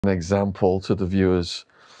An example to the viewers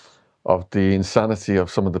of the insanity of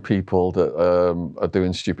some of the people that are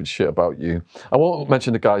doing stupid shit about you. I won't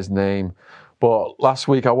mention the guy's name, but last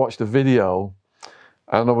week I watched a video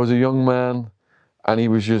and there was a young man and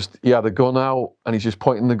he had a gun out and he's just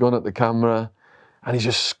pointing the gun at the camera and he's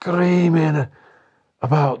just screaming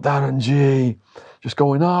about Darren G, just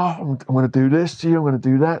going, oh, I'm going to do this to you, I'm going to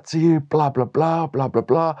do that to you, blah, blah, blah, blah, blah,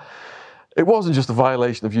 blah. It wasn't just a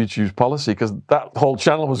violation of YouTube's policy, because that whole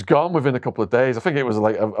channel was gone within a couple of days. I think it was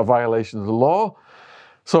like a violation of the law.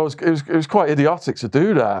 So it was quite idiotic to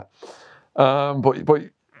do that. But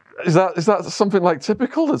is that something like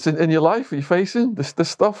typical that's in your life? Are you facing this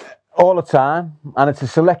stuff? All the time, and it's a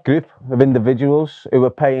select group of individuals who are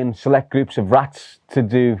paying select groups of rats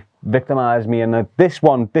to victimise me. And this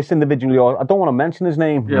individual, I don't want to mention his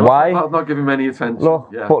name. Yeah, why? Not give him any attention.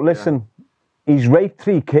 Look, yeah, but listen, he's raped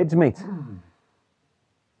 3 kids, mate.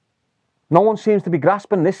 No one seems to be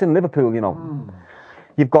grasping this in Liverpool, you know.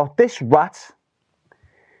 You've got this rat.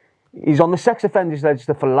 He's on the sex offenders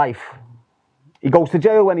register for life. He goes to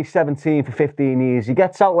jail when he's 17 for 15 years. He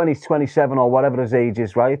gets out when he's 27 or whatever his age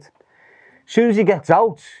is, right? As soon as he gets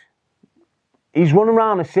out, he's running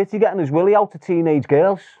around the city getting his willy out to teenage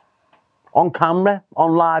girls. On camera,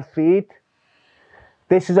 on live feed.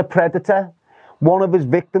 This is a predator. One of his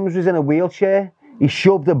victims was in a wheelchair. He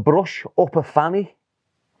shoved a brush up her fanny.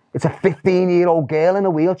 It's a 15-year-old girl in a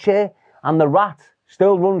wheelchair, and the rat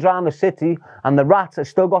still runs around the city, and the rat has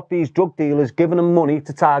still got these drug dealers giving him money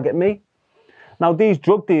to target me. Now, these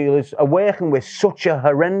drug dealers are working with such a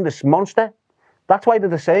horrendous monster. That's why they're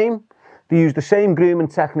the same. They use the same grooming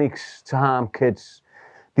techniques to harm kids.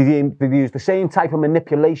 They use the same type of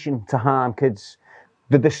manipulation to harm kids.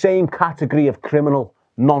 They're the same category of criminal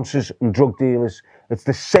nonsense and drug dealers. It's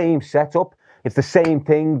the same setup. It's the same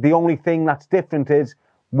thing. The only thing that's different is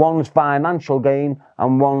one's financial gain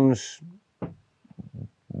and one's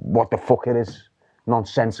what the fuck it is.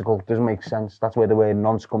 Nonsensical. Doesn't make sense. That's where the word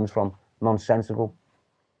nonce comes from. Nonsensical.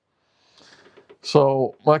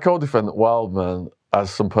 So my co-defendant Wildman has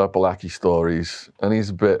some purple Aki stories and he's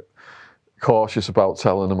a bit cautious about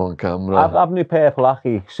telling them on camera. I've knew purple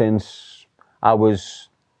Aki since I was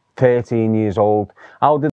 13 years old. How did